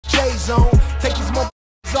J-Zone. Take these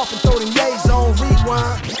motherfuckers off and throw them J's on.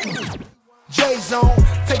 Rewind. J-Zone.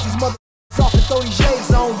 Take these motherfuckers off and throw these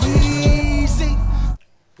J's on. Yeezy.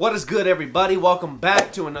 What is good, everybody? Welcome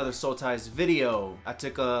back to another Soul Ties video. I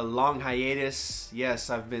took a long hiatus. Yes,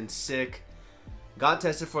 I've been sick. Got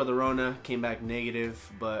tested for the Rona, came back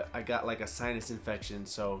negative, but I got like a sinus infection,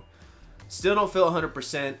 so still don't feel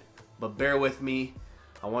 100%, but bear with me.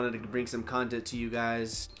 I wanted to bring some content to you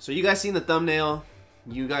guys. So you guys seen the thumbnail.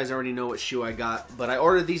 You guys already know what shoe I got, but I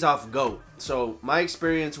ordered these off GOAT. So my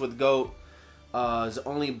experience with GOAT has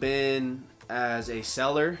only been as a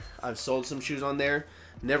seller. I've sold some shoes on there,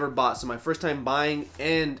 never bought. So my first time buying,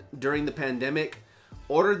 and during the pandemic,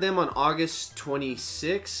 ordered them on August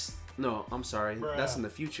 26th. No, I'm sorry, that's in the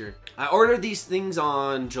future. I ordered these things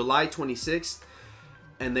on July 26th,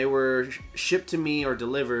 and they were shipped to me or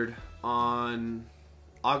delivered on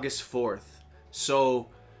August 4th. So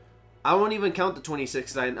I won't even count the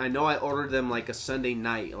 26th. I know I ordered them like a Sunday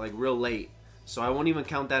night, like real late, so I won't even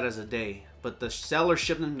count that as a day. But the seller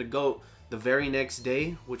shipped them to GOAT the very next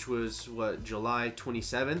day, which was what, July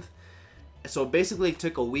 27th. So it basically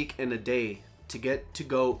took a week and a day to get to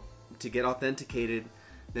GOAT, to get authenticated,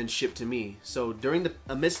 then shipped to me. So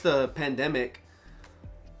amidst the pandemic,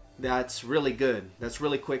 that's really good. That's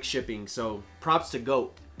really quick shipping. So props to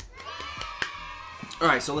GOAT.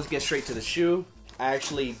 Alright, so let's get straight to the shoe. I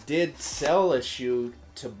actually did sell a shoe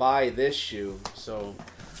to buy this shoe. So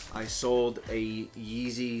I sold a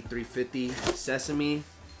Yeezy 350 Sesame,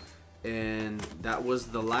 and that was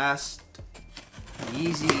the last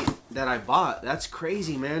Yeezy that I bought. That's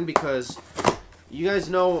crazy, man, because you guys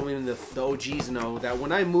know, I mean, the OGs know that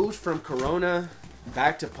when I moved from Corona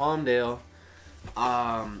back to Palmdale,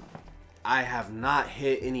 I have not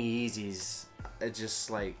hit any Yeezys. It's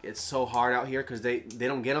just like, it's so hard out here because they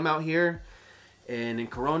don't get them out here. And in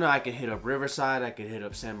Corona, I could hit up Riverside, I could hit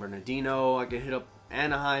up San Bernardino, I could hit up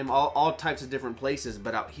Anaheim, all types of different places.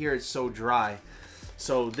 But out here, it's so dry.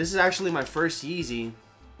 So this is actually my first Yeezy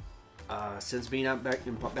since being out back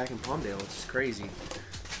in Palmdale, which is crazy.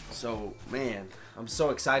 So man, I'm so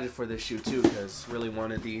excited for this shoe too, because really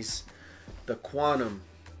wanted these. The Qntm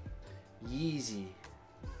Yeezy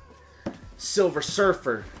Silver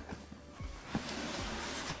Surfer.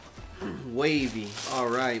 Wavy.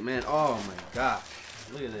 Alright, man. Oh my gosh.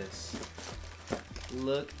 Look at this.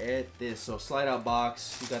 Look at this. So slide out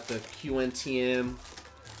box. You got the Qntm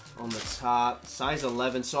on the top. Size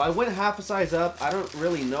 11. So I went half a size up. I don't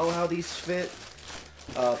really know how these fit.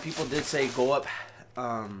 People did say go up,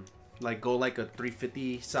 go like a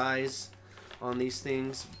 350 size on these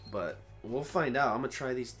things, but we'll find out. I'm gonna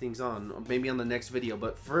try these things on maybe on the next video,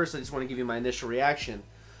 but first I just want to give you my initial reaction.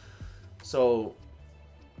 So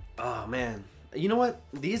oh man, you know what,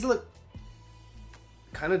 these look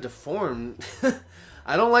kind of deformed.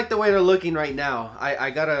 I don't like the way they're looking right now.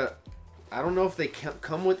 I don't know if they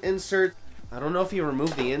come with inserts. I don't know if you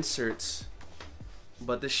remove the inserts,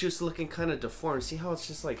 but the shoe's looking kind of deformed. See how it's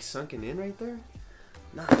just like sunken in right there?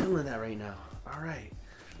 Not feeling that right now. All right,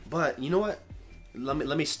 but you know what?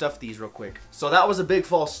 Let me stuff these real quick. So that was a big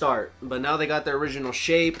false start, but now they got their original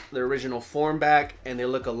shape, their original form back, and they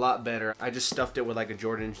look a lot better. I just stuffed it with like a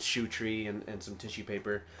Jordan shoe tree and some tissue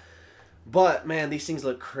paper. But man, these things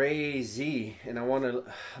look crazy, and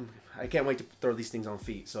I can't wait to throw these things on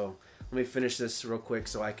feet. So let me finish this real quick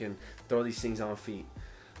so I can throw these things on feet.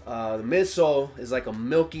 The midsole is like a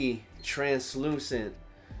milky, translucent,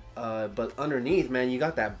 but underneath, man, you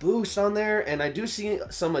got that boost on there, and I do see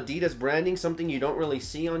some Adidas branding, something you don't really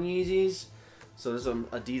see on Yeezys. So there's some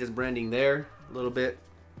Adidas branding there a little bit,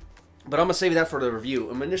 but I'm gonna save that for the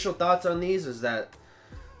review. My initial thoughts on these is that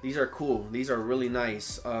these are cool. These are really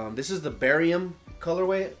nice. This is the Barium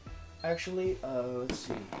colorway, actually. Let's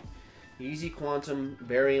see, Yeezy Qntm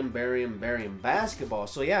Barium basketball.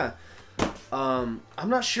 So yeah, I'm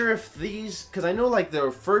not sure if these, because I know like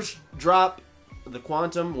their first drop, the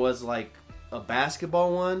Qntm was like a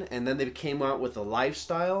basketball one, and then they came out with a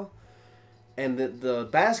lifestyle, and the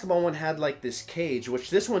basketball one had like this cage, which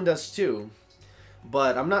this one does too,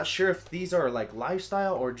 but I'm not sure if these are like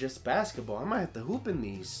lifestyle or just basketball. I might have to hoop in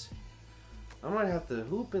these. I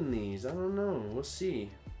don't know, we'll see.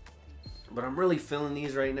 But I'm really feeling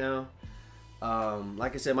these right now.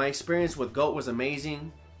 Like I said, my experience with GOAT was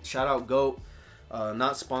amazing. Shout out GOAT.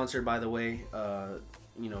 Not sponsored, by the way.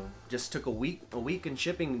 You know, just took a week in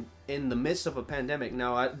shipping in the midst of a pandemic.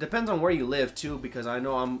 Now it depends on where you live too, because I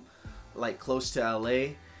know I'm like close to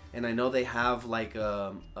LA, and I know they have like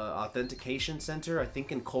a authentication center, I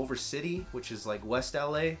think in Culver City, which is like West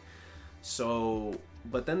LA. So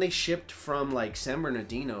but then they shipped from like San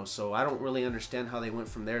Bernardino, so I don't really understand how they went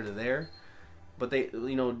from there to there. but they,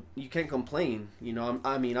 you know, you can't complain. You know,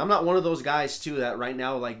 I mean, I'm not one of those guys too that right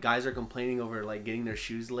now like guys are complaining over like getting their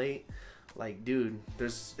shoes late. Like, dude,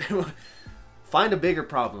 there's find a bigger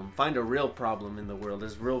problem. Find a real problem in the world.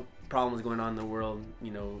 There's real problems going on in the world. You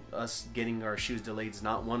know, us getting our shoes delayed is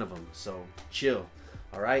not one of them. So chill,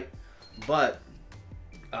 all right. But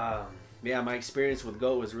yeah, my experience with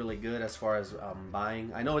GOAT was really good as far as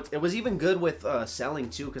buying. I know it was even good with selling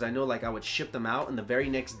too, because I know like I would ship them out, and the very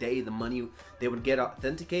next day the money, they would get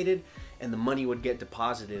authenticated and the money would get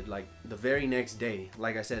deposited like the very next day.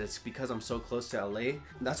 Like I said, it's because I'm so close to LA.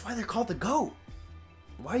 That's why they're called the GOAT.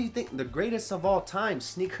 Why do you think the greatest of all time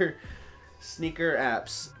sneaker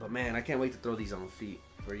apps? But man, I can't wait to throw these on feet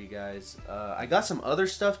for you guys. I got some other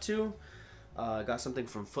stuff too. I got something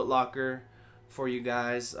from Foot Locker for you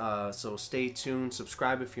guys, so stay tuned.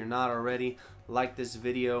 Subscribe if you're not already. Like this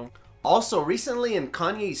video. Also, recently in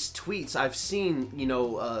Kanye's tweets, I've seen, you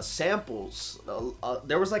know, samples.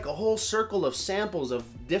 There was like a whole circle of samples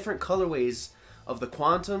of different colorways of the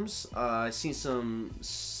Qntms. I've seen some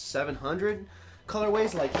 700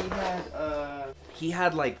 colorways. Like he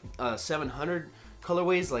had like 700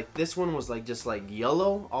 colorways. Like this one was like just like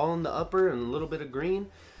yellow all in the upper and a little bit of green.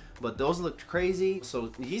 But those looked crazy. So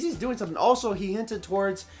Yeezy's doing something. Also, he hinted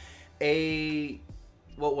towards a,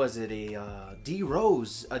 what was it? A D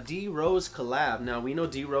Rose collab. Now we know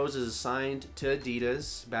D Rose is signed to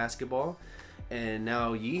Adidas basketball, and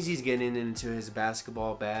now Yeezy's getting into his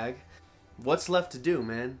basketball bag. What's left to do,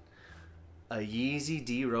 man? A Yeezy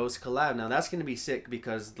D Rose collab. Now that's gonna be sick,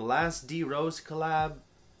 because the last D Rose collab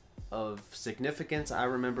of significance I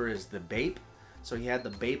remember is the Bape. So he had the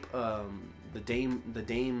Bape, the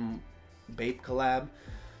Dame Bape collab.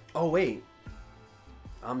 Oh wait,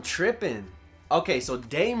 I'm tripping. Okay, so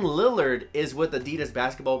Dame Lillard is with Adidas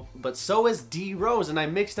basketball, but so is D Rose, and I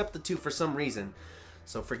mixed up the two for some reason.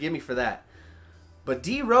 So forgive me for that. But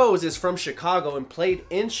D Rose is from Chicago and played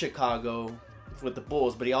in Chicago with the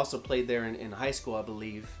Bulls, but he also played there in high school, I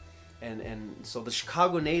believe. And so the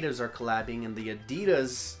Chicago natives are collabing, and the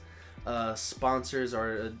Adidas sponsors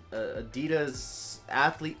are Adidas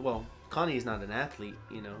athlete. Well, Kanye is not an athlete,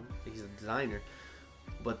 you know, he's a designer,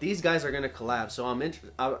 but these guys are gonna collab. So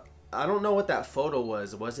I don't know what that photo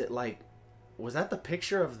was. Was it like, was that the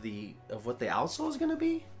picture of what the outsole is gonna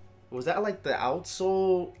be? Was that like the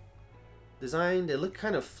outsole designed? It looked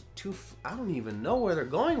kind of too, I don't even know where they're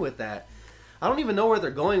going with that. I don't even know where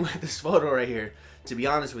they're going with this photo right here, to be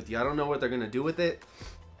honest with you. I don't know what they're gonna do with it,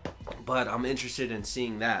 but I'm interested in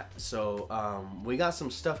seeing that. So we got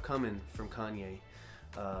some stuff coming from Kanye,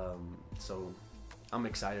 so I'm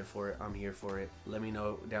excited for it. I'm here for it. Let me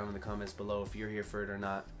know down in the comments below if you're here for it or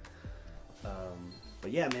not.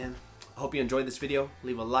 But yeah, man, I hope you enjoyed this video.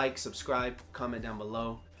 Leave a like, subscribe, comment down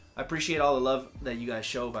below. I appreciate all the love that you guys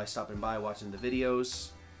show by stopping by, watching the videos,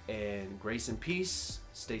 and grace and peace.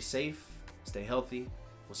 Stay safe, stay healthy.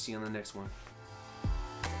 We'll see you on the next one.